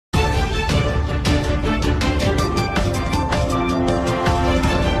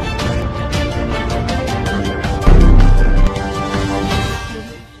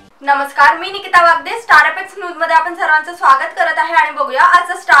नमस्कार, मी Nikita Wagde. Star apex news मध्ये आपण सर्वांचं स्वागत करत आहे आणि बघूया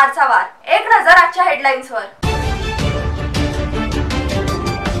आजचा स्टारचा वार. एक नजर आजच्या हेडलाईन्सवर.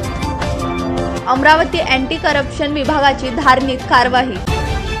 अमरावती अँटी करप्शन विभागाची धार्मिक कारवाई.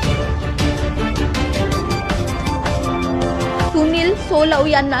 सुनील सोलव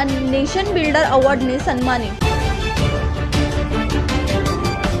यांना नेशन बिल्डर अवॉर्डने सन्मानित.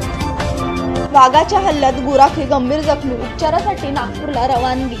 वाघाच्या हल्ल्यात गुराखी गंभीर जखमी, उपचारासाठी नागपूरला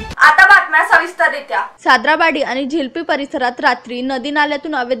रवानगी. आता बातम्या सविस्तररित्या. साद्राबाडी आणि झिलपी परिसरात रात्री नदी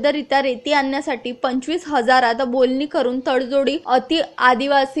नाल्यातून अवैधरित्या रेती आणण्यासाठी 25,000 बोलणी करून तडजोडी अति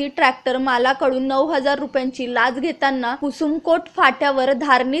आदिवासी ट्रॅक्टर मालाकडून 9,000 रुपयांची लाच घेताना कुसुमकोट फाट्यावर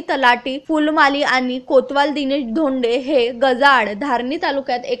धारणी तलाठी फुलमाली आणि कोतवाल दिनेश धोंडे हे गजाआड. धारणी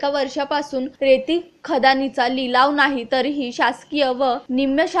तालुक्यात एका वर्षापासून रेती खदानीचा लिलाव नाही तरीही शासकीय व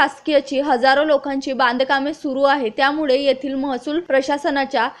निम्न शासकीयची हजारो लोकांची बांधकामे सुरू आहे. त्यामुळे येथील महसूल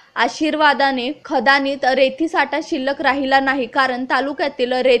प्रशासनाच्या आशीर्वादाने खदानीत रेती साठा शिल्लक राहिला नाही, कारण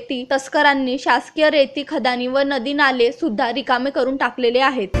तालुक्यातील रेती तस्करांनी शासकीय रेती खदानी व नदी नाले सुद्धा रिकामे करून टाकलेले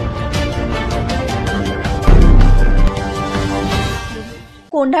आहेत.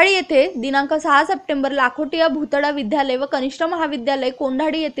 कोंढाळी येथे दिनांक 6 सप्टेंबर लाखोटिया भूतडा विद्यालय व कनिष्ठ महाविद्यालय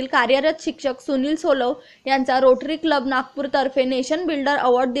कोंढाळी येथील कार्यरत शिक्षक सुनील सोलव यांचा रोटरी क्लब नागपूर तर्फे नेशन बिल्डर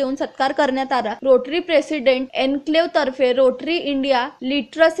अवॉर्ड देऊन सत्कार करण्यात आला. रोटरी प्रेसिडेंट एन्क्लेव तर्फे रोटरी इंडिया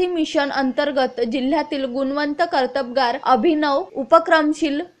लिटरसी मिशन अंतर्गत जिल्ह्यातील गुणवंत कर्तबगार, अभिनव,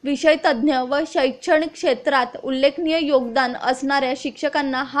 उपक्रमशील, विषयतज्ञ व शैक्षणिक क्षेत्रात उल्लेखनीय योगदान असणाऱ्या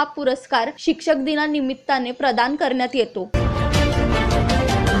शिक्षकांना हा पुरस्कार शिक्षक दिनानिमित्ताने प्रदान करण्यात येतो.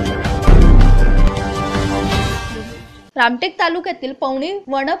 रामटेक तालुक्यातील पवनी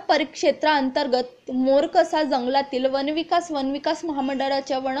वन परिक्षेत्राअंतर्गत मोरकसा जंगलातील वनविकास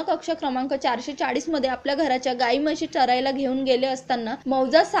महामंडळाच्या वनकक्ष क्रमांक 440 मध्ये आपल्या घराच्या गाई म्हशी चरायला घेऊन गेले असताना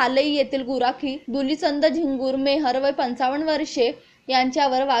मौजा सालई येथील गुराखी दुलीचंद झिंगूर मेहर वय 55 वर्षे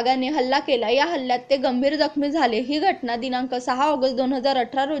यांच्यावर वाघाने हल्ला केला. या हल्ल्यात ते गंभीर जखमी झाले. ही घटना दिनांक 6 ऑगस्ट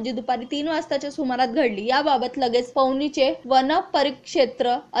 2018 रोजी दुपारी 3 वाजताच्या सुमारास घडली. याबाबत लगेच पवनीचे वन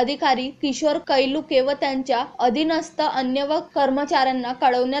परिक्षेत्र अधिकारी किशोर कैलुके व त्यांच्या अधीनस्थ अन्य व कर्मचाऱ्यांना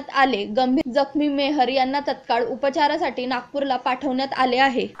कळवण्यात आले. गंभीर जखमी मेहर यांना तत्काळ उपचारासाठी नागपूरला पाठवण्यात आले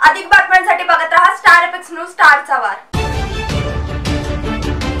आहे. अधिक बातम्यांसाठी बघत रहा स्टार एपेक्स न्यूज, स्टारचा वार.